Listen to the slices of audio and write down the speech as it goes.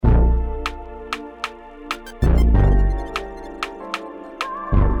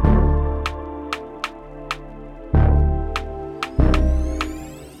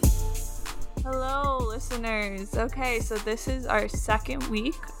listeners. Okay, so this is our second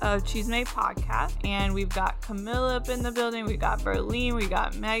week of Chisme Podcast, and we've got Camilla up in the building, we got Berlin, we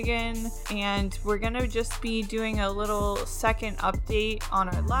got Megan, and we're gonna just be doing a little second update on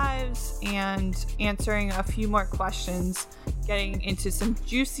our lives and answering a few more questions, getting into some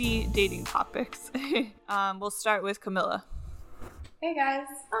juicy dating topics. We'll start with Camilla. Hey guys,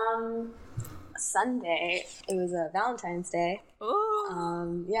 Sunday, it was a Valentine's Day. Ooh.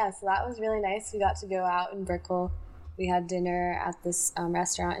 So that was really nice. We got to go out in Brickell. We had dinner at this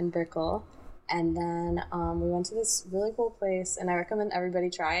restaurant in Brickell, and then we went to this really cool place, and I recommend everybody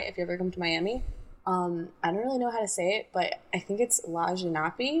try it if you ever come to Miami. I don't really know how to say it, but I think it's La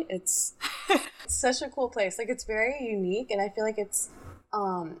Genapi. It's such a cool place. Like, it's very unique, and I feel like it's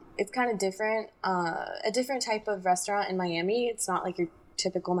kind of different, a different type of restaurant in Miami. It's not like your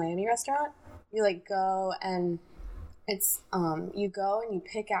typical Miami restaurant. You like go and it's you go and you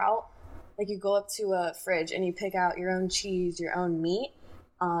pick out, like, you go up to a fridge and you pick out your own cheese, your own meat,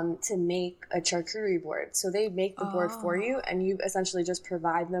 to make a charcuterie board. So they make the board for you, and you essentially just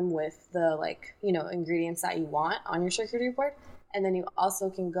provide them with the, like, you know, ingredients that you want on your charcuterie board. And then you also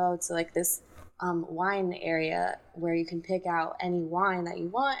can go to like this wine area where you can pick out any wine that you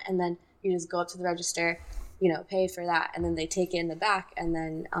want, and then you just go up to the register, you know, pay for that, and then they take it in the back, and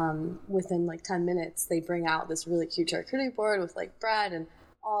then within like 10 minutes they bring out this really cute charcuterie board with like bread and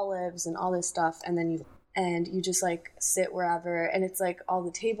olives and all this stuff, and then you just like sit wherever, and it's like all the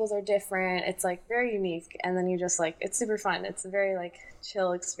tables are different. It's like very unique, and then you just like, it's super fun. It's a very like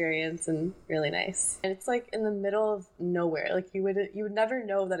chill experience and really nice, and it's like in the middle of nowhere. Like you would never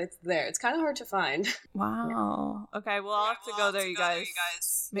know that it's there. It's kind of hard to find. Wow. Okay, well, I'll have to go there, you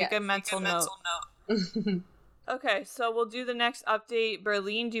guys. Make a mental note. Okay, so we'll do the next update.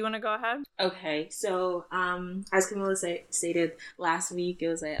 Berlin, do you want to go ahead? Okay, so as Camilla stated, last week it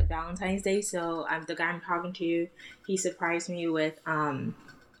was a Valentine's Day, so the guy I'm talking to, he surprised me with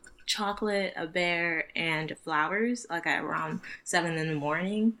chocolate, a bear, and flowers, like at around 7 in the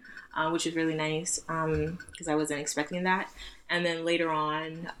morning, which is really nice because I wasn't expecting that. And then later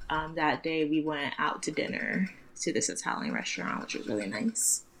on that day, we went out to dinner to this Italian restaurant, which was really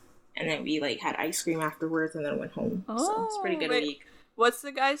nice. And then we like had ice cream afterwards, and then went home. So it's pretty good week. What's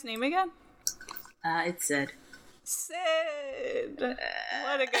the guy's name again? It's Sid. Sid.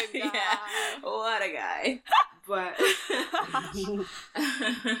 What a good guy. Yeah, what a guy. But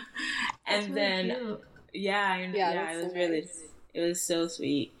and then cute. It was so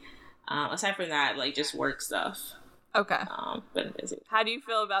sweet. Aside from that, like just work stuff. Okay. But busy. How do you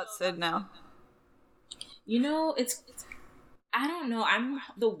feel about Sid now? You know, it's I don't know. I'm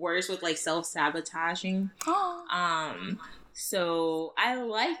the worst with like self-sabotaging. So I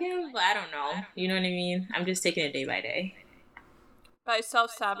like him, but I don't know. You know what I mean? I'm just taking it day by day. By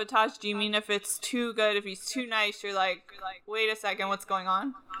self-sabotage, do you mean if it's too good, if he's too nice, you're like, wait a second, what's going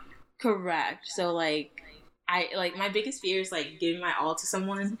on? Correct. So like, my biggest fear is like giving my all to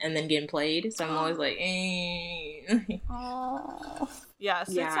someone and then getting played. So I'm always like, Oh. Yeah,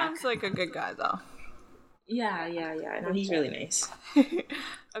 Sid sounds like a good guy though. Yeah. No, he's really nice.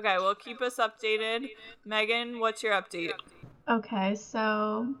 Okay, well, keep us updated. Megan, what's your update? Okay,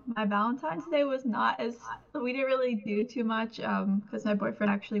 so my Valentine's Day was we didn't really do too much because my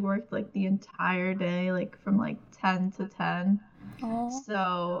boyfriend actually worked like the entire day, like from like 10 to 10. Aww.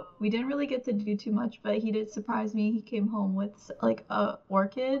 So we didn't really get to do too much, but he did surprise me. He came home with like a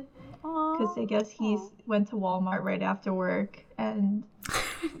orchid because I guess he went to Walmart right after work and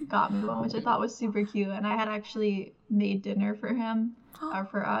got me one, which I thought was super cute. And I had actually made dinner for him or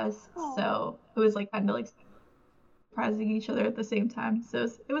for us, so it was like kind of like surprising each other at the same time. So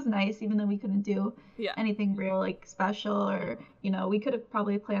it was nice, even though we couldn't do anything real like special, or you know, we could have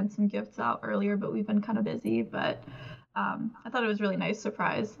probably planned some gifts out earlier, but we've been kind of busy. But I thought it was a really nice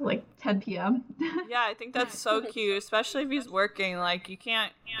surprise, like 10 p.m. Yeah, I think that's so cute, especially if he's working. Like, you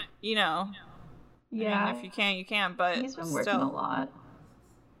can't, you know. Yeah. I mean, if you can't, you can't, but he's been working a lot.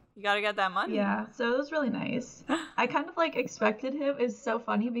 You gotta get that money. Yeah, so it was really nice. I kind of like expected him. It's so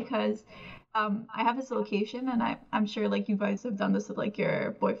funny because I have his location, and I'm sure like you guys have done this with like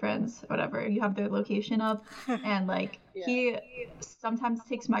your boyfriends or whatever. You have their location up, and like he sometimes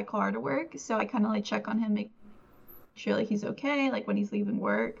takes my car to work, so I kind of like check on him, make sure like he's okay, like when he's leaving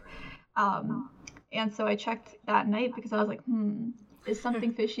work. And so I checked that night because I was like, is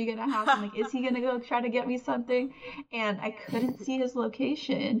something fishy gonna happen? Like, is he gonna go try to get me something? And I couldn't see his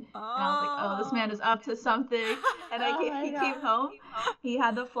location. And I was like, oh, this man is up to something. And he came home. He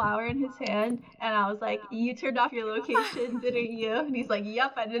had the flower in his hand. And I was like, you turned off your location, didn't you? And he's like,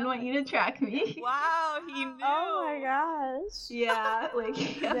 yep, I didn't want you to track me. Wow, he knew. Oh my gosh. Yeah, like,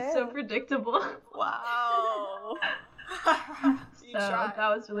 so predictable. Wow. So that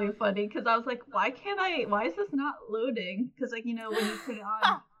was really funny because I was like, why is this not loading? Because, like, you know, when you put it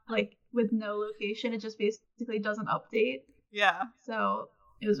on, like, with no location, it just basically doesn't update. Yeah. So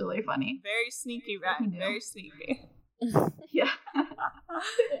it was really funny. Very sneaky, Ren. Very sneaky. Yeah.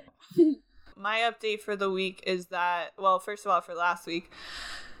 My update for the week is that, well, first of all, for last week.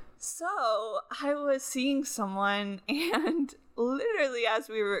 So I was seeing someone, and literally as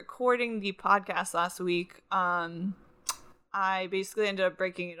we were recording the podcast last week, I basically ended up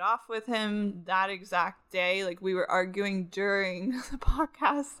breaking it off with him that exact day. Like, we were arguing during the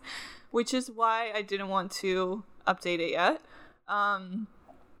podcast, which is why I didn't want to update it yet.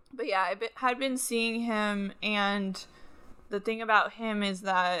 But yeah, I had been seeing him, and the thing about him is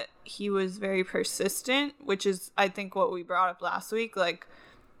that he was very persistent, which is, I think, what we brought up last week. Like,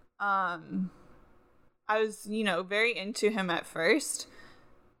 I was, you know, very into him at first,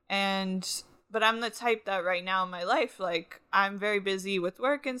 but I'm the type that right now in my life, like, I'm very busy with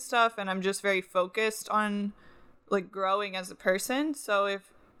work and stuff, and I'm just very focused on, like, growing as a person. So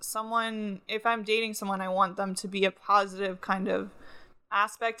if I'm dating someone, I want them to be a positive kind of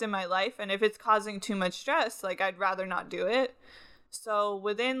aspect in my life, and if it's causing too much stress, like, I'd rather not do it. So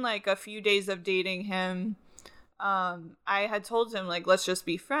within, like, a few days of dating him, I had told him, like, let's just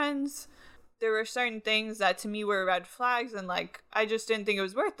be friends. There were certain things that to me were red flags, and, like, I just didn't think it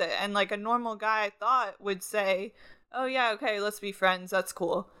was worth it. And, like, a normal guy, I thought, would say, oh yeah, okay, let's be friends, that's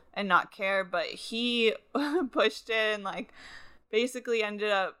cool, and not care. But he pushed it and, like, basically ended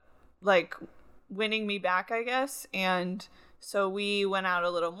up, like, winning me back, I guess. And so we went out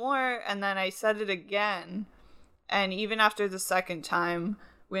a little more, and then I said it again, and even after the second time,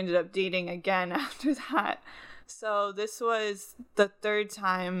 we ended up dating again after that. So this was the third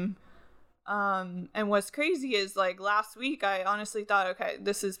time. And what's crazy is, like, last week I honestly thought, okay,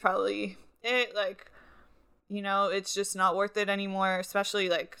 this is probably it, like, you know, it's just not worth it anymore, especially,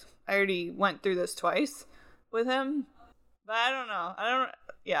 like, I already went through this twice with him. But I don't know,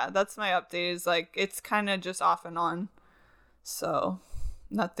 yeah, that's my update, is, like, it's kind of just off and on, so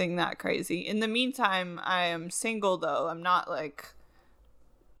nothing that crazy. In the meantime, I am single, though. I'm not, like,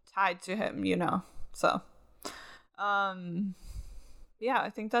 tied to him, you know, so yeah,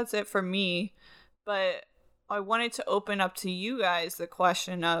 I think that's it for me. But I wanted to open up to you guys the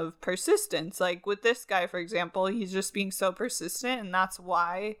question of persistence. Like, with this guy, for example, he's just being so persistent, and that's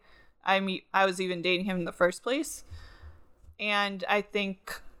why I was even dating him in the first place. And I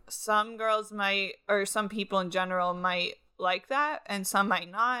think some girls might, or some people in general might like that, and some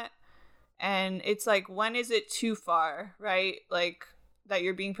might not. And it's like, when is it too far, right? Like, that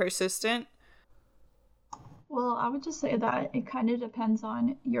you're being persistent? Well, I would just say that it kind of depends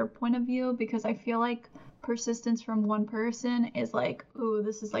on your point of view, because I feel like persistence from one person is like, ooh,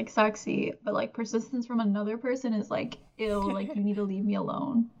 this is, like, sexy, but, like, persistence from another person is like, ew, like, you need to leave me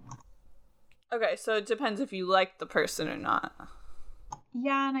alone. Okay, so it depends if you like the person or not.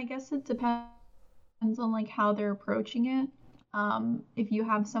 Yeah, and I guess it depends on, like, how they're approaching it. If you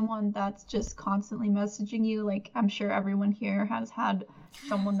have someone that's just constantly messaging you, like, I'm sure everyone here has had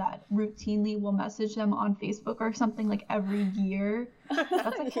someone that routinely will message them on Facebook or something, like, every year.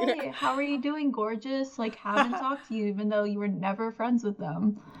 That's like, hey, how are you doing, gorgeous? Like, haven't talked to you even though you were never friends with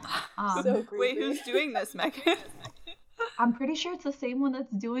them. So wait, who's doing this, Megan? I'm pretty sure it's the same one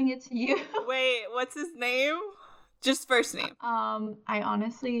that's doing it to you. Wait, what's his name? Just first name. I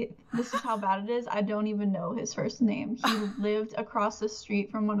honestly, this is how bad it is. I don't even know his first name. He lived across the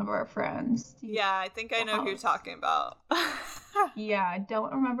street from one of our friends. Yeah, I think I know who you're talking about. Yeah, I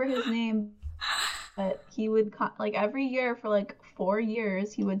don't remember his name, but he would, like, every year for, like, 4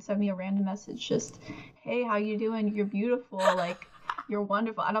 years, he would send me a random message just, hey, how you doing? You're beautiful. Like, you're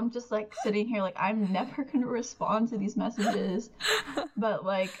wonderful. And I'm just, like, sitting here like, I'm never gonna respond to these messages. But,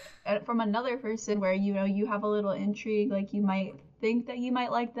 like, from another person where, you know, you have a little intrigue, like, you might think that you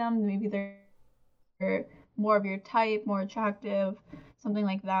might like them, maybe they're more of your type, more attractive, something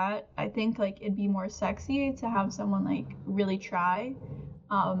like that. I think, like, it'd be more sexy to have someone, like, really try.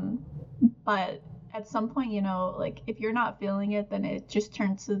 But at some point, you know, like, if you're not feeling it, then it just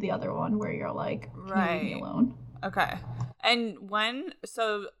turns to the other one where you're like, can you leave me alone? Okay. And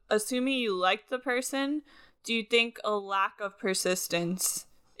so assuming you like the person, do you think a lack of persistence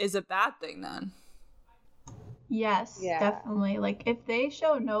is a bad thing then? Yes, Yeah. definitely. Like, if they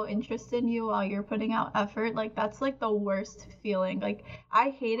show no interest in you while you're putting out effort, like, that's like the worst feeling. Like, I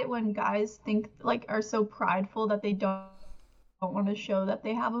hate it when guys think, like, are so prideful that they don't want to show that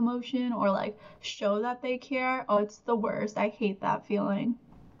they have emotion or, like, show that they care. Oh, it's the worst. I hate that feeling.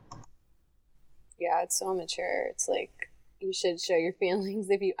 Yeah, it's so immature. It's like you should show your feelings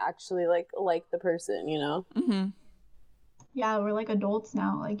if you actually like the person, you know? Mm-hmm. Yeah, we're like adults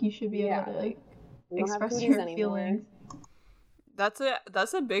now. Like, you should be Yeah. able to, like, We don't have express cooties your anymore. feelings.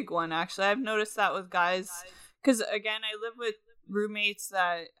 That's a big one, actually. I've noticed that with guys, because again, I live with roommates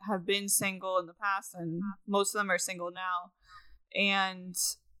that have been single in the past, and most of them are single now. And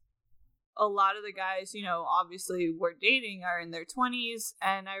a lot of the guys, you know, obviously we're dating are in their 20s,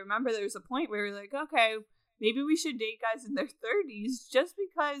 and I remember there was a point where we were like, okay, maybe we should date guys in their 30s just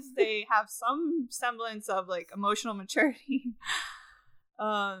because they have some semblance of like emotional maturity.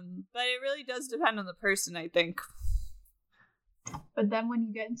 But it really does depend on the person, I think. But then when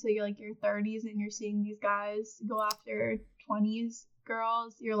you get into like your 30s and you're seeing these guys go after 20s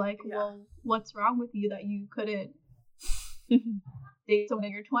girls, you're like, well, what's wrong with you that you couldn't date someone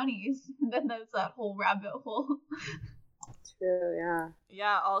in your 20s? And then there's that whole rabbit hole. True, yeah.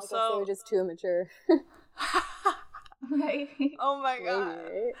 Yeah, I guess they also were just too immature. Right. oh my god. Maybe,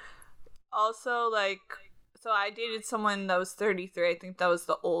 right? Also, like, so I dated someone that was 33. I think that was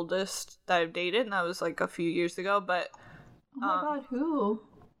the oldest that I've dated, and that was like a few years ago. But Oh my god, who?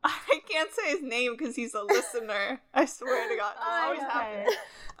 I can't say his name because he's a listener. I swear to God, this always happens.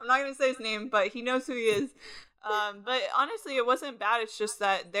 I'm not gonna say his name, but he knows who he is. But honestly, it wasn't bad. It's just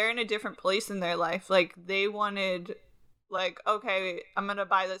that they're in a different place in their life. Like, they wanted, like, okay, I'm gonna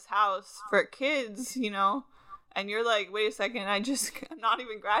buy this house for kids, you know. And you're like, wait a second, I'm not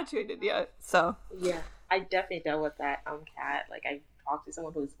even graduated yet. So Yeah, I definitely dealt with that, Kat. Like, I talked to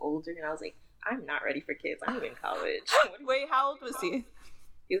someone who was older, and I was like, I'm not ready for kids. I'm in college. wait, how old was he?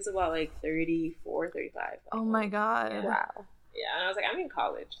 He was about like 34, 35. Oh my god. Yeah. Wow. Yeah, and I was like, I'm in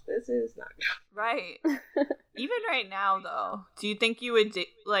college. This is not good. Right. Even right now, though, do you think you would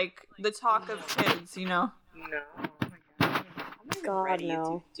like the talk of kids? You know. No. Oh my god. I'm not even God, ready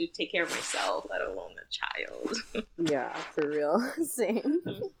no. to take care of myself, let alone a child. Yeah, for real. Same.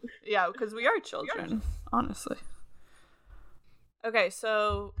 Yeah, because we are children, honestly. Okay,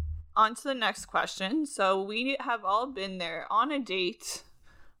 so on to the next question. So we have all been there on a date,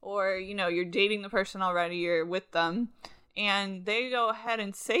 or, you know, you're dating the person already, you're with them, and they go ahead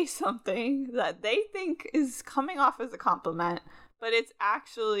and say something that they think is coming off as a compliment, but it's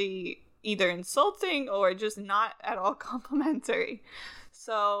actually either insulting or just not at all complimentary.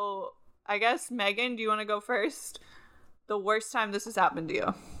 So I guess, Megan, do you want to go first? The worst time this has happened to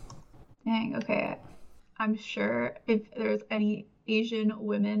you. Dang, okay. I'm sure if there's any Asian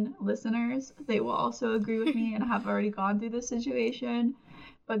women listeners, they will also agree with me and have already gone through this situation.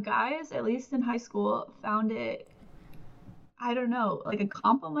 But guys, at least in high school, found it, I don't know, like a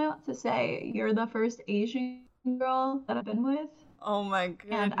compliment to say you're the first Asian girl that I've been with. Oh my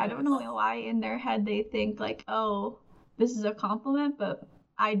goodness. And I don't know why in their head they think like, oh, this is a compliment, but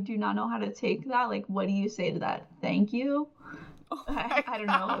I do not know how to take that. Like, what do you say to that? Thank you? Oh I don't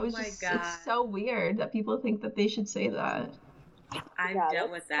know. It was my just, God. it's so weird that people think that they should say that. I Yeah,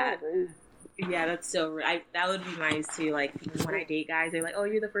 dealt with that's kind that. of rude. Yeah, that's so rude. That would be mine too. Like, when I date guys, they're like, "Oh,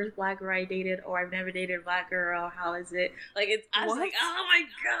 you're the first black girl I dated," or "I've never dated a black girl. How is it?" Like, I was like, "Oh my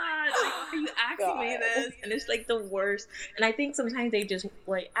god, like, why are you asking me God. this?" And it's like the worst. And I think sometimes they just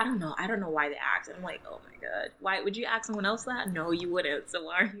like, I don't know why they ask. And I'm like, "Oh my god, why would you ask someone else that?" No, you wouldn't. So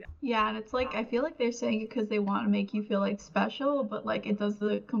why are you? Yeah, and it's like, I feel like they're saying it because they want to make you feel like special, but like it does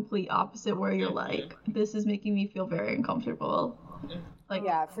the complete opposite where you're like, this is making me feel very uncomfortable. Like,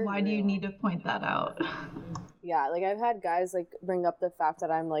 Yeah, for why do you real. need to point that out? Yeah, like I've had guys like bring up the fact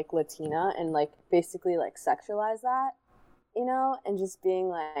that I'm like Latina and like basically like sexualize that, you know, and just being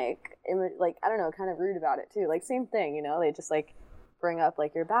like, like I don't know, kind of rude about it too. Like same thing, you know, they just like bring up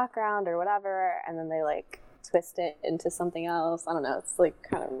like your background or whatever, and then they like twist it into something else. I don't know, it's like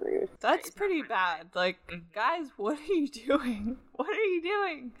kind of rude. That's pretty bad. Like, guys, what are you doing? What are you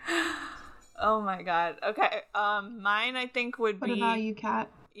doing? Oh my god. Okay. Mine I think would What be about you, Kat?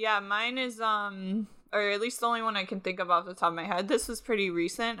 Yeah, mine is or at least the only one I can think of off the top of my head. This was pretty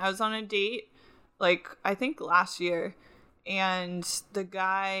recent. I was on a date like I think last year, and the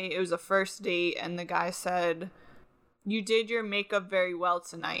guy, it was a first date, and the guy said, "You did your makeup very well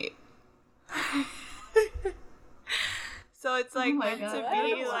tonight." So it's like Oh my meant God, to I don't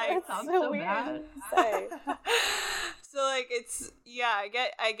be know why like it sounds so so weird bad. to say. So like it's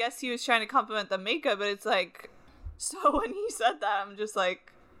I guess he was trying to compliment the makeup, but it's like, so when he said that, I'm just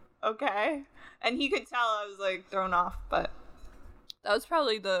like, Okay. And he could tell I was like thrown off, but that was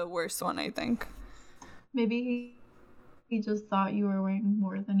probably the worst one, I think. Maybe he just thought you were wearing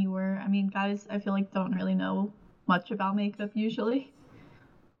more than you were. I mean, guys, I feel like don't really know much about makeup usually.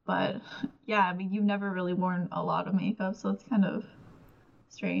 But yeah, I mean, you've never really worn a lot of makeup, so it's kind of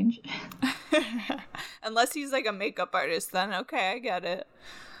strange. Unless he's like a makeup artist, then okay, I get it.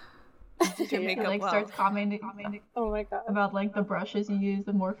 Your makeup like starts commenting Oh my god. about like the brushes you use,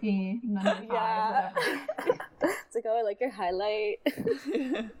 the Morphe 95, Yeah. whatever. It's like, oh, I like your highlight.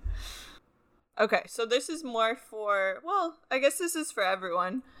 Okay, so this is more for, well, I guess this is for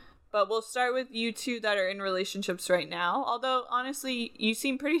everyone, but we'll start with you two that are in relationships right now. Although, honestly, you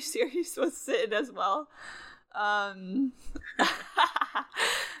seem pretty serious with Sid as well.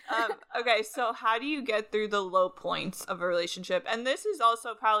 Okay, so how do you get through the low points of a relationship? And this is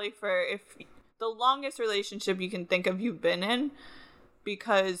also probably for if the longest relationship you can think of you've been in,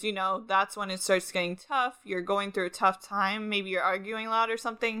 because, you know, that's when it starts getting tough. You're going through a tough time. Maybe you're arguing a lot or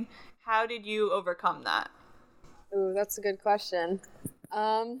something. How did you overcome that? Ooh, that's a good question.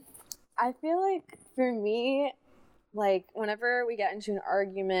 I feel like for me, like whenever we get into an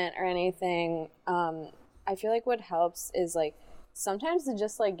argument or anything, I feel like what helps is like sometimes to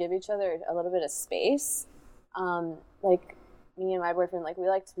just like give each other a little bit of space. Like me and my boyfriend, like we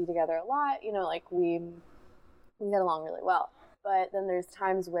like to be together a lot, you know, like we get along really well. But then there's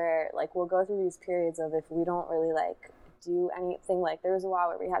times where like we'll go through these periods of if we don't really like do anything, like there was a while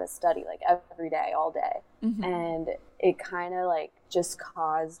where we had to study like every day, all day. Mm-hmm. And it kind of like just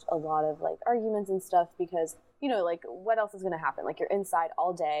caused a lot of like arguments and stuff because, you know, like what else is going to happen? Like you're inside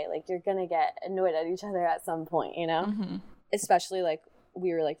all day, like you're going to get annoyed at each other at some point, you know? Mm-hmm. Especially like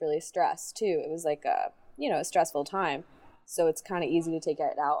we were like really stressed too. It was like a, you know, a stressful time. So it's kind of easy to take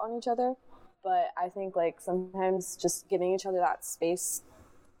it out on each other. But I think like sometimes just giving each other that space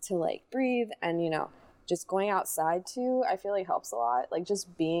to like breathe and, you know, just going outside too, I feel like helps a lot. Like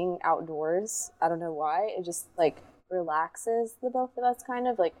just being outdoors, I don't know why, it just like relaxes the both of us kind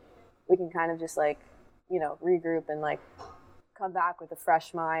of. Like we can kind of just like, you know, regroup and like come back with a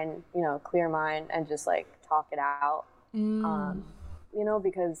fresh mind, you know, clear mind and just like talk it out. You know,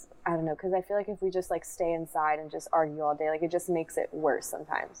 because I don't know, because I feel like if we just like stay inside and just argue all day, like it just makes it worse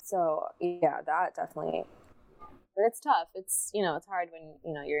sometimes. So yeah, that definitely. But it's tough. It's, you know, it's hard when,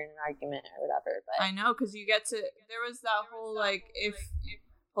 you know, you're in an argument or whatever. But I know, because you get to, there was that whole like, if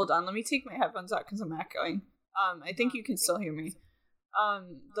hold on, let me take my headphones out because I'm echoing. I think you can still hear me.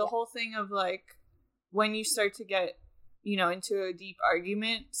 The whole thing of like when you start to get, you know, into a deep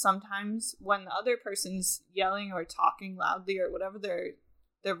argument, sometimes when the other person's yelling or talking loudly or whatever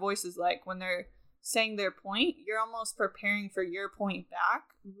their voice is like, when they're saying their point, you're almost preparing for your point back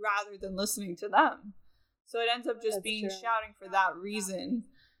rather than listening to them. So it ends up just being shouting for that reason.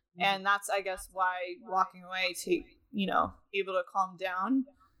 And that's, I guess, why walking away to, you know, able to calm down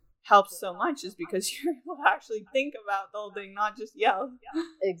helps so much, is because you're able to actually think about the whole thing, not just yell.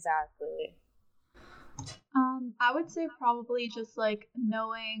 Exactly. I would say probably just like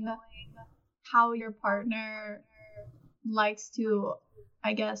knowing how your partner likes to,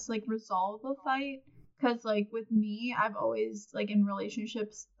 I guess, like resolve a fight. Because like with me, I've always like in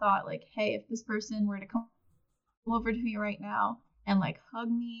relationships thought like, hey, if this person were to come over to me right now and like hug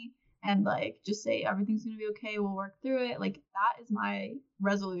me and like just say everything's gonna be okay, we'll work through it, like that is my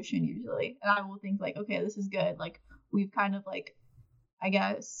resolution usually. And I will think like, okay, this is good, like we've kind of like, I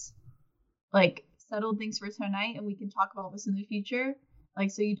guess, like settled things for tonight and we can talk about this in the future,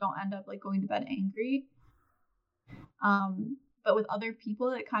 like so you don't end up like going to bed angry. But with other people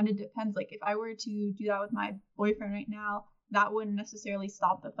it kind of depends. Like if I were to do that with my boyfriend right now, that wouldn't necessarily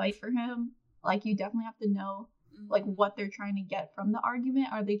stop the fight for him. Like you definitely have to know like what they're trying to get from the argument.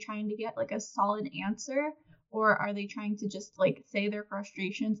 Are they trying to get like a solid answer, or are they trying to just like say their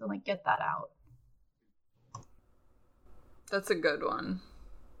frustrations and like get that out? That's a good one.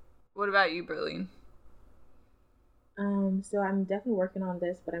 What about you, Berlin? So I'm definitely working on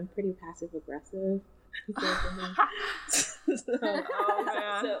this, but I'm pretty passive aggressive.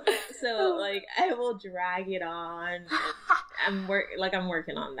 So like I will drag it on. I'm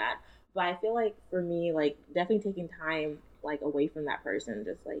working on that. But I feel like for me, like definitely taking time like away from that person,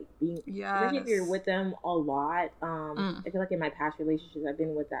 just like being, especially if you're with them a lot. I feel like in my past relationships, I've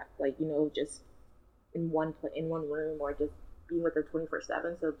been with that, like, you know, just in one room or just being with them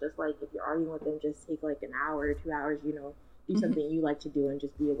 24/7. So just like if you're arguing with them, just take like an hour or 2 hours, you know, do something you like to do and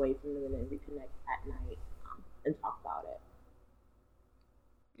just be away from them and then reconnect at night and talk about it.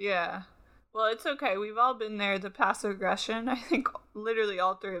 Yeah. Well, it's okay. We've all been there. The passive aggression. I think literally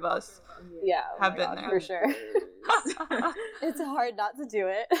all three of us have been there. For sure. It's hard not to do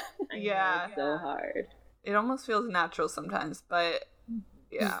it. Yeah. It's so hard. It almost feels natural sometimes, but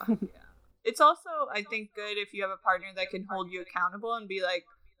yeah. It's also, I think, good if you have a partner that can hold you accountable and be like,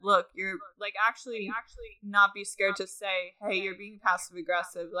 look, you're like actually not be scared to say, hey, you're being passive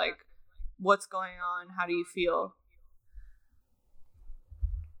aggressive. Like, what's going on? How do you feel?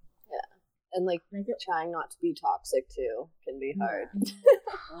 And like trying not to be toxic too can be hard.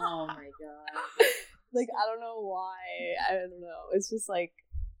 Oh my god. Like, I don't know why. I don't know. It's just like,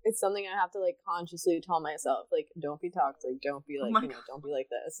 it's something I have to like consciously tell myself, like, don't be toxic, don't be like, don't be like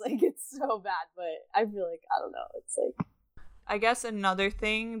this. Like, it's so bad, but I feel like, I don't know. It's like, I guess another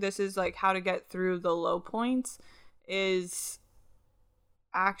thing, this is like how to get through the low points, is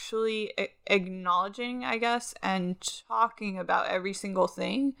actually acknowledging, I guess, and talking about every single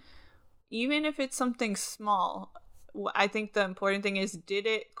thing. Even if it's something small, I think the important thing is, did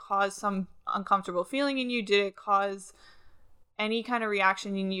it cause some uncomfortable feeling in you? Did it cause any kind of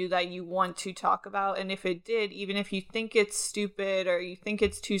reaction in you that you want to talk about? And if it did, even if you think it's stupid or you think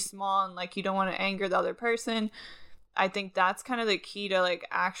it's too small and like you don't want to anger the other person, I think that's kind of the key to like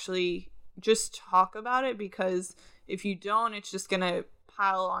actually just talk about it, because if you don't, it's just going to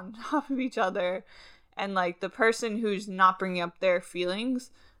pile on top of each other. And like the person who's not bringing up their feelings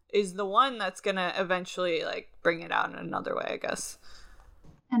is the one that's gonna eventually like bring it out in another way, I guess.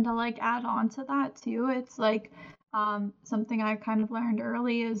 And to like add on to that too, it's like something I kind of learned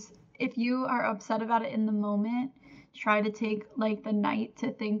early is, if you are upset about it in the moment, try to take like the night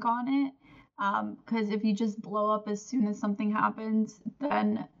to think on it, because if you just blow up as soon as something happens,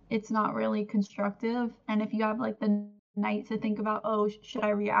 then it's not really constructive. And if you have like the night to think about, oh, should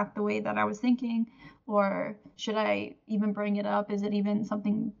I react the way that I was thinking, or should I even bring it up? Is it even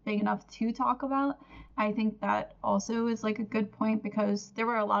something big enough to talk about? I think that also is like a good point, because there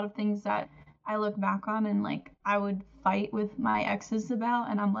were a lot of things that I look back on and like I would fight with my exes about,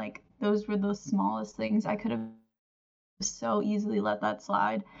 and I'm like, those were the smallest things. I could have so easily let that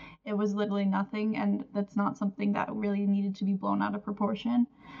slide. It was literally nothing, and that's not something that really needed to be blown out of proportion.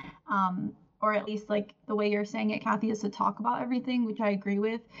 Or at least like the way you're saying it, Kathy, is to talk about everything, which I agree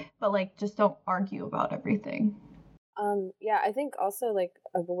with, but like just don't argue about everything. Yeah, I think also like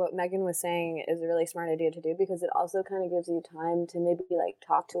what Megan was saying is a really smart idea to do, because it also kind of gives you time to maybe like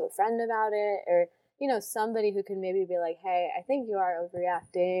talk to a friend about it, or somebody who can maybe be like, hey, I think you are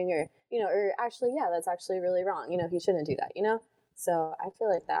overreacting, or or actually, yeah, that's actually really wrong, he shouldn't do that, So I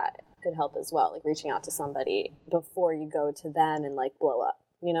feel like that could help as well, like reaching out to somebody before you go to them and like blow up,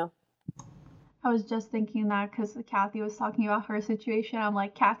 I was just thinking that because Kathy was talking about her situation. I'm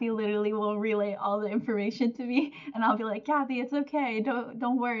like, Kathy literally will relay all the information to me, and I'll be like, Kathy, it's okay.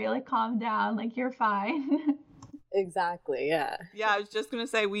 Don't worry. Like, calm down. Like, you're fine. Exactly. Yeah. Yeah, I was just gonna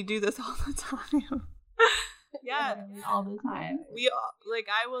say, we do this all the time. Yeah, all the time. We like,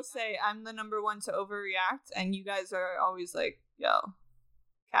 I will say, I'm the number one to overreact, and you guys are always like, yo,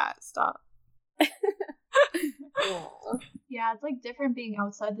 Kat, stop. Yeah, it's like different being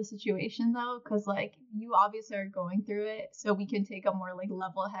outside the situation though, because like you obviously are going through it, so we can take a more like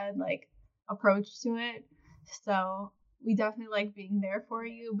level head like approach to it. So we definitely like being there for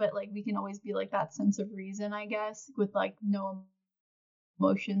you, but like we can always be like that sense of reason, I guess, with like no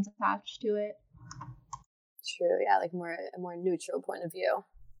emotions attached to it. True. Yeah, like a more neutral point of view.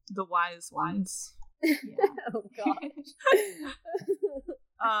 The wise ones. Yeah. Oh gosh.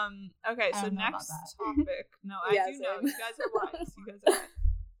 Okay, so next topic. No, I do know. You guys are wise.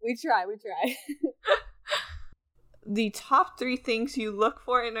 We try. The top 3 things you look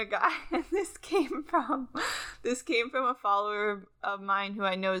for in a guy, and this came from a follower of mine who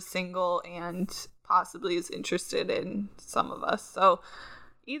I know is single and possibly is interested in some of us. So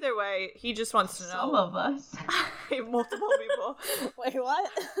either way, he just wants to know. Some of us. Multiple people. Wait, what?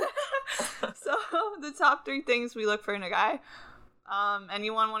 So the top 3 things we look for in a guy.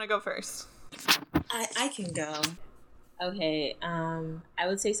 Anyone want to go first? I can go. Okay. I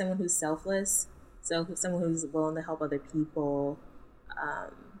would say someone who's selfless. So someone who's willing to help other people,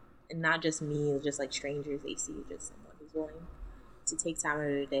 and not just me, just like strangers they see, just someone who's willing to take time out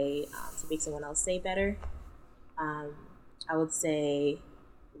of their day to make someone else say better. I would say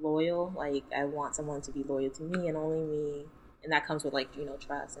loyal. Like, I want someone to be loyal to me and only me, and that comes with like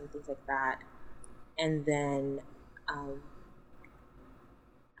trust and things like that. And then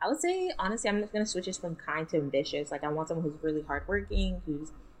I would say, honestly, I'm just going to switch it from kind to ambitious. Like, I want someone who's really hardworking,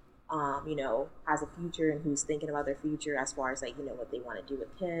 who's, has a future, and who's thinking about their future as far as, like, what they want to do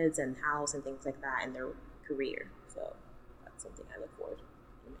with kids and house and things like that, and their career. So that's something I look forward to.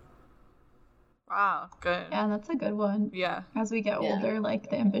 Wow, good. Yeah, that's a good one. Yeah. As we get older, like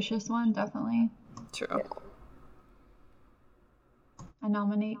the ambitious one, definitely. True. Yeah. I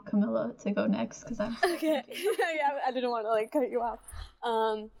nominate Camilla to go next because I'm Okay. Yeah, I didn't want to like cut you off.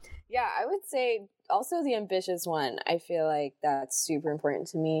 Yeah, I would say also the ambitious one. I feel like that's super important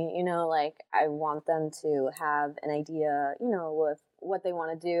to me. You know, like I want them to have an idea, you know, with what they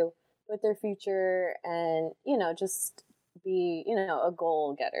want to do with their future, and you know, just be, you know, a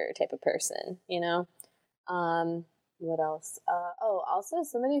goal getter type of person. You know, what else? Also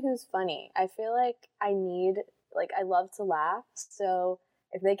somebody who's funny. I feel like I love to laugh, so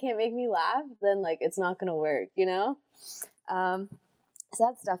if they can't make me laugh, then like it's not gonna work, you know? So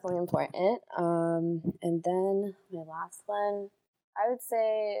that's definitely important. And then my last one, I would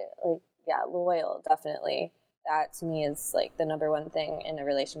say like, yeah, loyal, definitely. That to me is like the number one thing in a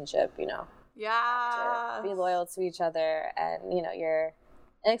relationship, you know? Yeah. To be loyal to each other, and you know, you're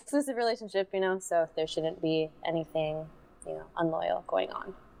an exclusive relationship, you know, so there shouldn't be anything, you know, unloyal going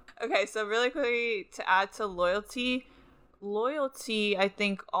on. Okay, so really quickly to add to loyalty, I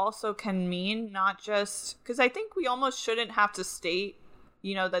think also can mean not just, because I think we almost shouldn't have to state,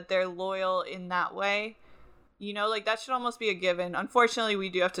 you know, that they're loyal in that way. You know, like that should almost be a given. Unfortunately, we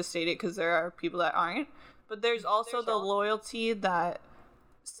do have to state it because there are people that aren't. But there's also the loyalty that,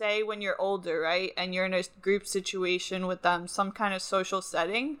 say when you're older, right, and you're in a group situation with them, some kind of social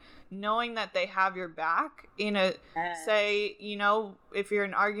setting, knowing that they have your back in a, say, you know, if you're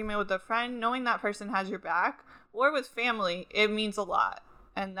in an argument with a friend, knowing that person has your back, or with family, it means a lot.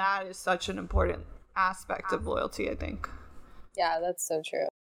 And that is such an important aspect of loyalty, I think. Yeah, that's so true.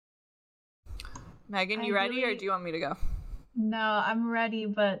 Megan, you ready, or do you want me to go? No, I'm ready,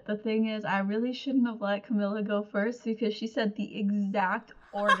 but the thing is, I really shouldn't have let Camilla go first because she said the exact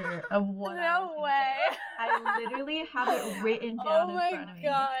order of what No way. I literally have it written down in front of me.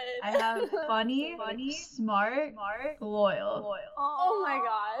 I have funny, smart, loyal. Oh my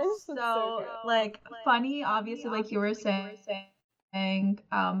gosh. So, like, funny, obviously, like you were saying,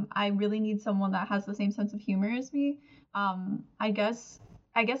 I really need someone that has the same sense of humor as me. I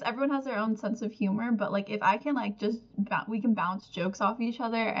guess everyone has their own sense of humor, but like if I can like just we can bounce jokes off each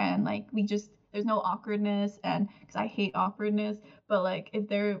other, and like there's no awkwardness, and because I hate awkwardness, but like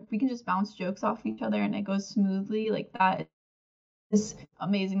if we can just bounce jokes off each other and it goes smoothly, like that is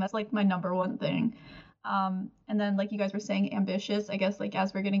amazing. That's like my number one thing. And then like you guys were saying, ambitious, I guess like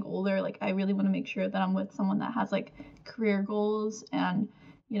as we're getting older, like I really want to make sure that I'm with someone that has like career goals, and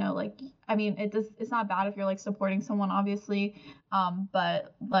you know, like, I mean, it's not bad if you're like supporting someone, obviously,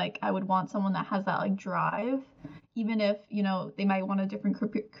 but like I would want someone that has that like drive, even if, you know, they might want a different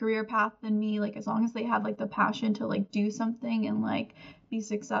career path than me. Like as long as they have like the passion to like do something and like be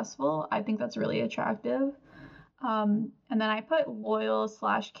successful, I think that's really attractive. And then I put loyal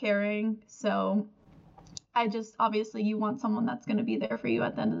 / caring. So I just, obviously you want someone that's going to be there for you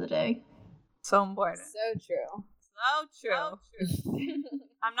at the end of the day. So important. So true. So true.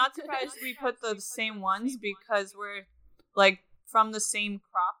 I'm not surprised we put the same ones because we're like from the same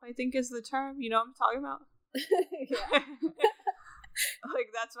crop, I think is the term. You know what I'm talking about? Yeah.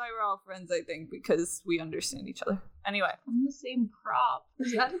 Like that's why we're all friends, I think, because we understand each other. Anyway. From the same crop.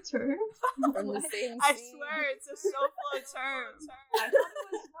 Is that a term? From the same I seed. swear it's a SoFlo term. I thought it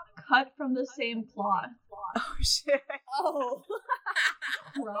was cut from the same plot. Oh shit. Oh.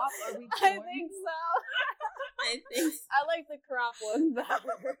 Crop? Are we I think so. I like the crop one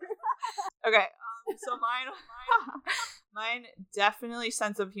better. Okay, so mine definitely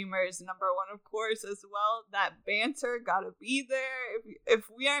sense of humor is number one, of course, as well. That banter gotta be there. If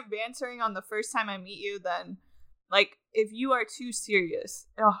we aren't bantering on the first time I meet you, then like if you are too serious,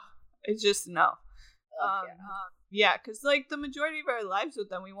 it's just no. Yeah, because like the majority of our lives with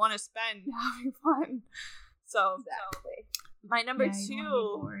them, we want to spend having fun. So Exactly. my number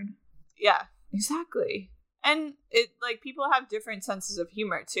two. Yeah, exactly. And it like people have different senses of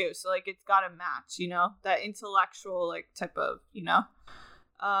humor too, so like it's gotta match, you know, that intellectual like type of, you know.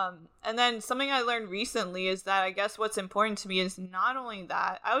 And then something I learned recently is that I guess what's important to me is not only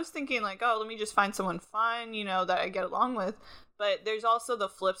that. I was thinking like, oh, let me just find someone fun, you know, that I get along with. But there's also the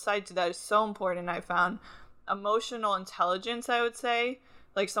flip side to that is so important. I found emotional intelligence, I would say,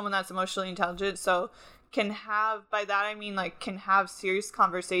 like someone that's emotionally intelligent. So can have, by that I mean like can have serious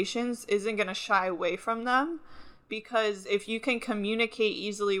conversations, isn't going to shy away from them, because if you can communicate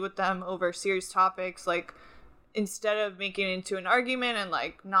easily with them over serious topics, like instead of making it into an argument and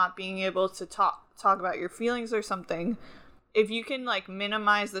like not being able to talk about your feelings or something, if you can like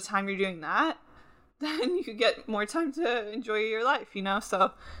minimize the time you're doing that, then you get more time to enjoy your life, you know?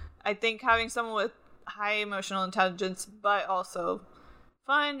 So I think having someone with high emotional intelligence but also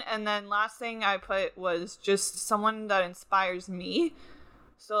fun. And then last thing I put was just someone that inspires me.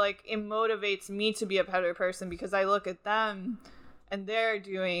 So like it motivates me to be a better person because I look at them and they're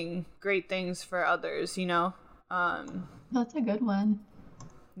doing great things for others, you know? That's a good one.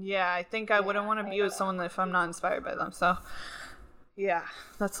 Yeah, I think I wouldn't want to be with someone if I'm not inspired by them. So yeah,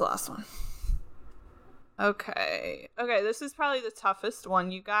 that's the last one. Okay, this is probably the toughest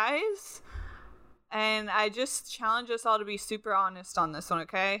one, you guys. And I just challenge us all to be super honest on this one,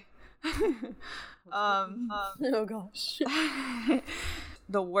 okay? Oh gosh.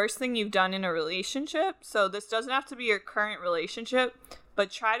 The worst thing you've done in a relationship. So this doesn't have to be your current relationship, but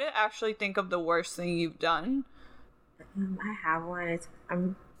try to actually think of the worst thing you've done. I have one.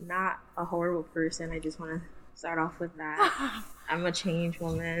 I'm not a horrible person. I just want to start off with that. I'm a changed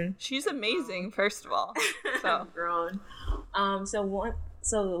woman. She's amazing, first of all. So I've grown.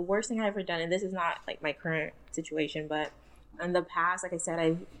 So the worst thing I've ever done, and this is not like my current situation, but in the past, like I said,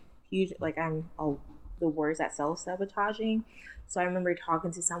 I'm the worst at self-sabotaging. So I remember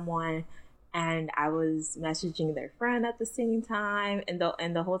talking to someone and I was messaging their friend at the same time, and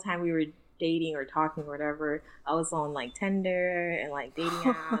the whole time we were dating or talking or whatever, I was on like Tinder and like dating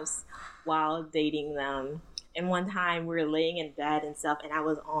apps while dating them. And one time we were laying in bed and stuff, and I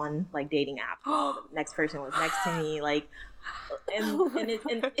was on like dating apps while the next person was next to me, like, and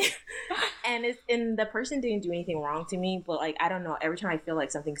the person didn't do anything wrong to me, but like I don't know. Every time I feel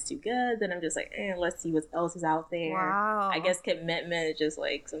like something's too good, then I'm just like, let's see what else is out there. Wow. I guess commitment is just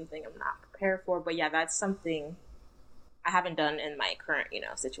like something I'm not prepared for. But yeah, that's something I haven't done in my current,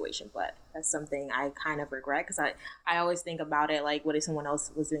 situation, but that's something I kind of regret because I always think about it like, what if someone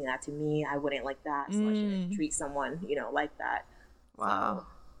else was doing that to me? I wouldn't like that, so I shouldn't treat someone, like that. Wow. So,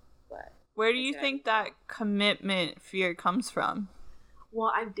 but where do you think that commitment fear comes from?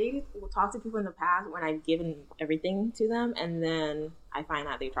 Well, I've talked to people in the past when I've given everything to them, and then I find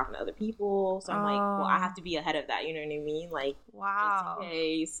out they're talking to other people. So I'm like, well, I have to be ahead of that. You know what I mean? Like, wow. just in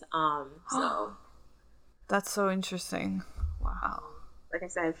case. So. That's so interesting. Wow. Like I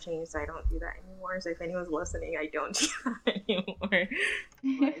said, I've changed, so I don't do that anymore. So if anyone's listening, I don't do that anymore.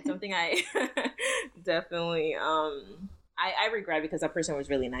 But it's something I definitely, I regret because that person was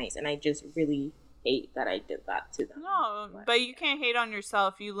really nice, and I just really hate that I did that to them. No, but you can't hate on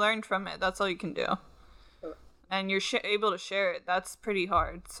yourself. You learned from it. That's all you can do. And you're able to share it. That's pretty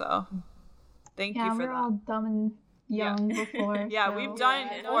hard. So thank you for that. Yeah, we're all dumb and young before. Yeah, so. we've done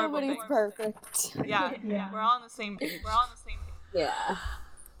horrible Nobody's things. perfect. Yeah, Yeah. we're all on the same page. Yeah.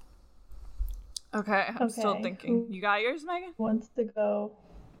 Okay, I'm still Okay. thinking. You got yours, Megan? Wants to go?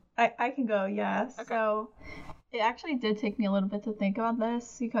 I can go, yes. Okay. So it actually did take me a little bit to think about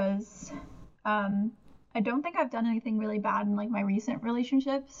this because I don't think I've done anything really bad in like my recent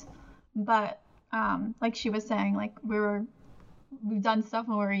relationships, but like she was saying, like we've done stuff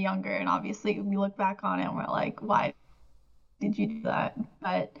when we were younger, and obviously we look back on it and we're like, why did you do that?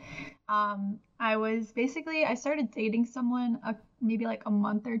 But I started dating someone maybe like a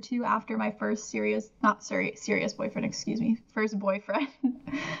month or two after my first serious boyfriend, first boyfriend.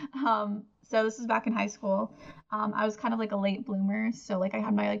 So this was back in high school. I was kind of like a late bloomer, so like I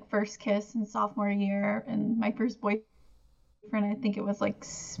had my like first kiss in sophomore year, and my first boyfriend, I think it was like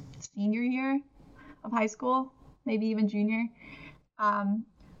senior year of high school, maybe even junior.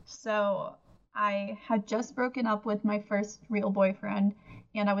 So I had just broken up with my first real boyfriend,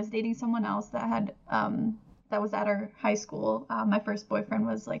 and I was dating someone else that was at our high school. My first boyfriend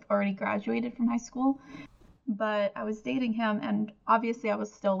was like already graduated from high school, but I was dating him, and obviously I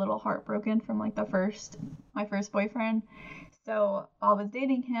was still a little heartbroken from like my first boyfriend. So while I was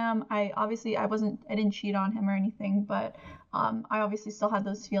dating him, I didn't cheat on him or anything, but I obviously still had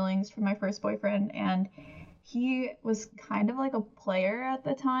those feelings for my first boyfriend, and he was kind of like a player at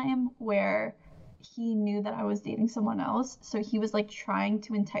the time where he knew that I was dating someone else. So he was like trying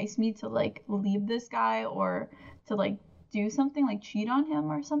to entice me to like leave this guy or to like do something, like cheat on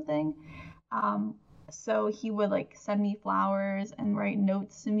him or something. So he would like send me flowers and write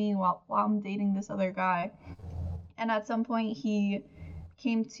notes to me while I'm dating this other guy. And at some point he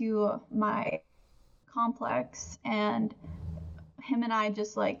came to my complex, and him and I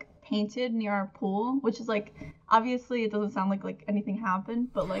just like painted near our pool, which is like, obviously it doesn't sound like anything happened,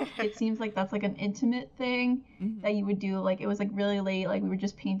 but like it seems like that's like an intimate thing that you would do. Like it was like really late, like we were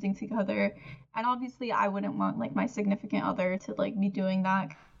just painting together, and obviously I wouldn't want like my significant other to like be doing that.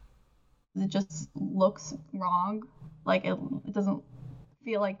 It just looks wrong. Like it doesn't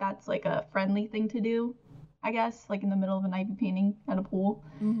feel like that's like a friendly thing to do, I guess, like in the middle of the night be painting at a pool.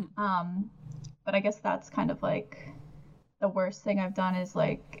 But I guess that's kind of like the worst thing I've done is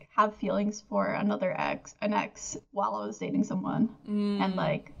like have feelings for an ex while I was dating someone, and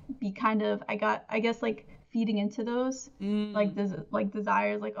like be kind of I guess like feeding into those like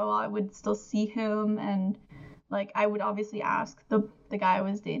desires, like, oh, I would still see him, and like I would obviously ask the guy I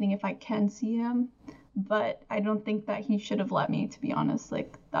was dating if I can see him, but I don't think that he should have let me, to be honest.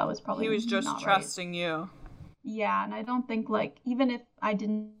 Like that was probably, he was just not trusting right. you. Yeah, and I don't think, like, even if I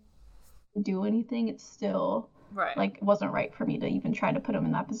didn't do anything, it's still right. Like it wasn't right for me to even try to put him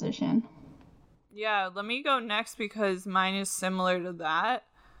in that position. Yeah, let me go next because mine is similar to that.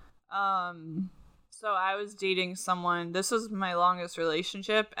 So I was dating someone. This was my longest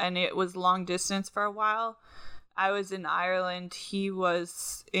relationship, and it was long distance for a while. I was in Ireland. He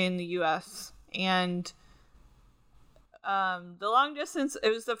was in the US. And the long distance, it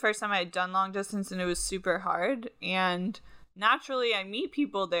was the first time I had done long distance, and it was super hard. And naturally, I meet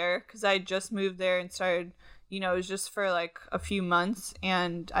people there because I just moved there and started, it was just for like a few months,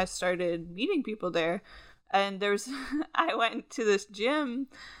 and I started meeting people there. And I went to this gym,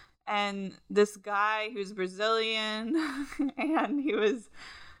 and this guy who's Brazilian, and he was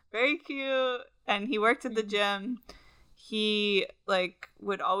very cute, and he worked at the gym. He like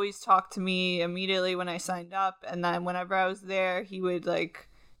would always talk to me immediately when I signed up, and then whenever I was there, he would like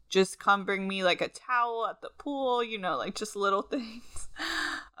just come bring me like a towel at the pool, like just little things.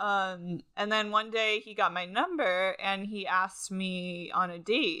 And then one day he got my number and he asked me on a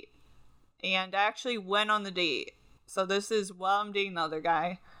date, and I actually went on the date. So this is while I'm dating the other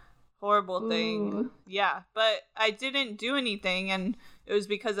guy. Horrible thing. Ooh. Yeah, but I didn't do anything, and it was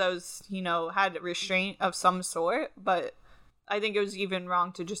because I was, had restraint of some sort, but I think it was even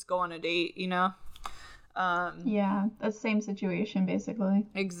wrong to just go on a date, Yeah, the same situation, basically.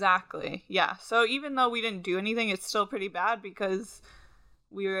 Exactly. Yeah. So even though we didn't do anything, it's still pretty bad because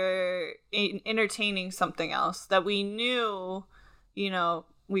we were entertaining something else that we knew,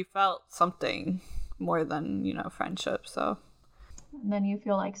 we felt something more than, friendship. So. And then you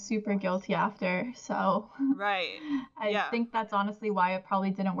feel like super guilty after. So right. I think that's honestly why it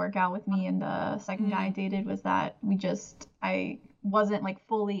probably didn't work out with me and the second guy I dated, was that I wasn't like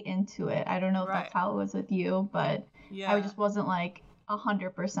fully into it. I don't know if that's how it was with you, but I just wasn't like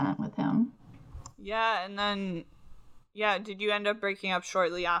 100% with him. Yeah, and then did you end up breaking up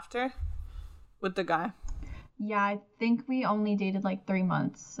shortly after with the guy? Yeah, I think we only dated like 3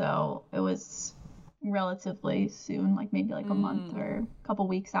 months, so it was relatively soon, like maybe like a month or a couple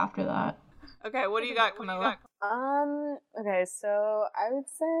weeks after that. Okay, what do you got, Camilla? Okay, so I would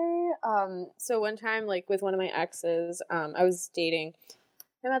say, so one time, like, with one of my exes, I was dating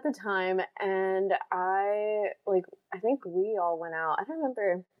him at the time, and I think we all went out. I don't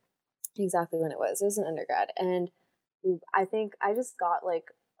remember exactly when it was. It was an undergrad, and I think I just got,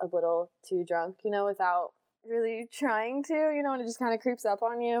 like, a little too drunk, without really trying to, and it just kind of creeps up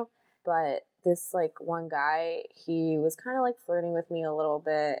on you. But this, like, one guy, he was kind of, like, flirting with me a little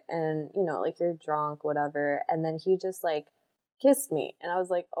bit, and, like, you're drunk, whatever, and then he just, like, kissed me, and I was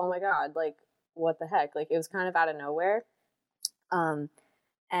like, oh my god, like, what the heck? Like, it was kind of out of nowhere.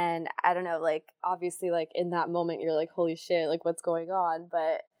 And I don't know, like, obviously, like, in that moment, you're like, holy shit, like, what's going on?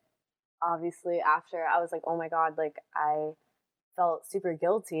 But obviously, after, I was like, oh my god, like, I felt super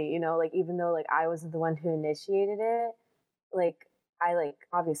guilty, like, even though, like, I wasn't the one who initiated it, like, I, like,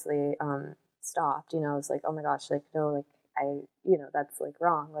 obviously, stopped, I was like, oh my gosh, like, no, like, that's, like,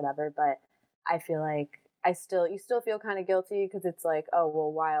 wrong, whatever, but I feel like you still feel kind of guilty, because it's like, oh,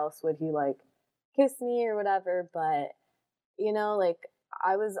 well, why else would he, like, kiss me or whatever, but, like,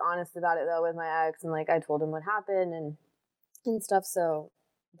 I was honest about it, though, with my ex, and, like, I told him what happened and stuff, so,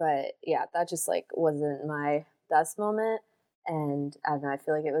 but, yeah, that just, like, wasn't my best moment, and, I don't know, I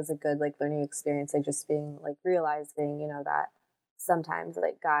feel like it was a good, like, learning experience, like, just being, like, realizing, that sometimes,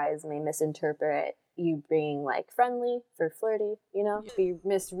 like, guys may misinterpret you being, like, friendly for flirty, be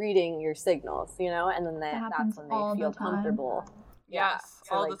misreading your signals, and then that's when they feel comfortable. Yes,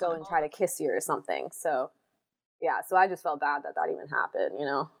 to, like, go and try to kiss you or something. So, yeah, so I just felt bad that even happened,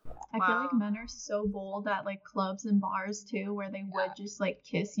 I feel like men are so bold at, like, clubs and bars, too, where they would just, like,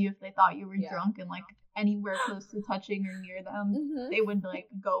 kiss you if they thought you were drunk and, like, anywhere close to touching or near them, they would, like,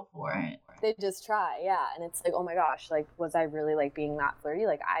 go for it. They just try, and it's like, oh my gosh, like, was I really, like, being that flirty?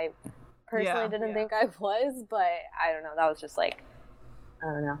 Like, I personally didn't think I was, but I don't know, that was just, like, I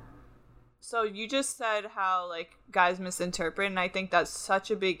don't know. So you just said how, like, guys misinterpret, and I think that's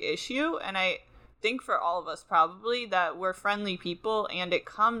such a big issue, and I think for all of us probably that we're friendly people, and it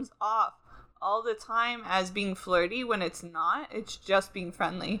comes off all the time as being flirty when it's not. It's just being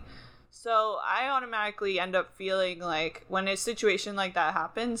friendly. So I automatically end up feeling like when a situation like that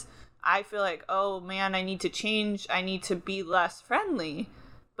happens, I feel like, oh man, I need to change, I need to be less friendly.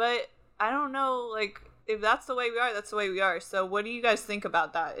 But I don't know, like, if that's the way we are, that's the way we are. So what do you guys think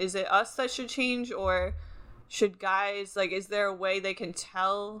about that? Is it us that should change, or should guys, like, is there a way they can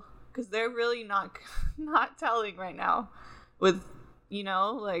tell? Because they're really not telling right now with, you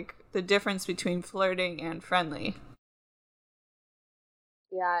know, like, the difference between flirting and friendly.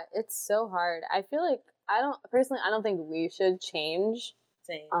 Yeah, it's so hard. I feel like I don't think we should change.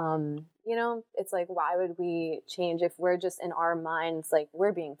 Same. You know, it's like, why would we change if we're just in our minds, like,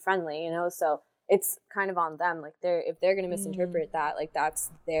 we're being friendly, you know? So it's kind of on them. Like, if they're going to misinterpret that, like, that's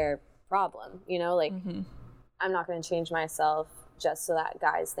their problem, you know? Like, I'm not going to change myself just so that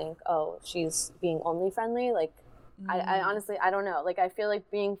guys think, oh, she's being only friendly. Like, I honestly, I don't know. Like, I feel like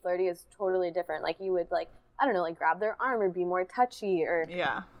being flirty is totally different. Like, you would, like, I don't know, like, grab their arm or be more touchy or,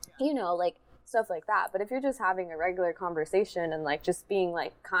 you know, like, stuff like that. But if you're just having a regular conversation and, like, just being,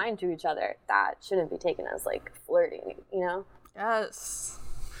 like, kind to each other, that shouldn't be taken as, like, flirting, you know? Yes.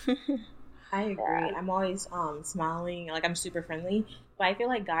 I agree. Yeah. I'm always smiling, like, I'm super friendly, but I feel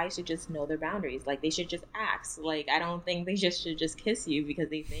like guys should just know their boundaries. Like, they should just ask. Like, I don't think they should just kiss you because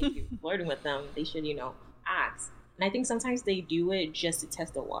they think you're flirting with them. They should, you know, ask. And I think sometimes they do it just to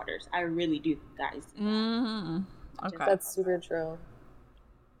test the waters. I really do think guys do that. Okay. That's super true.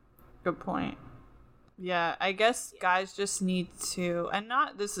 Good point. Yeah, I guess guys just need to, and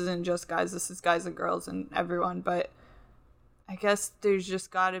not, this isn't just guys, this is guys and girls and everyone, but I guess there's just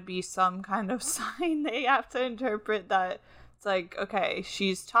got to be some kind of sign they have to interpret that it's like, okay,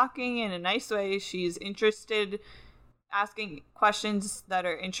 she's talking in a nice way, she's interested, asking questions that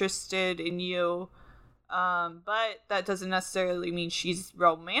are interested in you, but that doesn't necessarily mean she's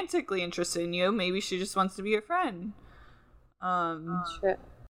romantically interested in you. Maybe she just wants to be your friend. Sure.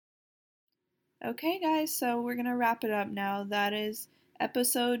 Okay, guys, so we're going to wrap it up now. That is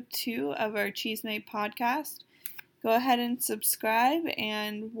episode 2 of our Cheesemate podcast. Go ahead and subscribe,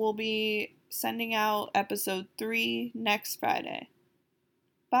 and we'll be sending out episode 3 next Friday.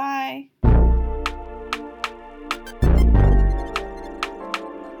 Bye!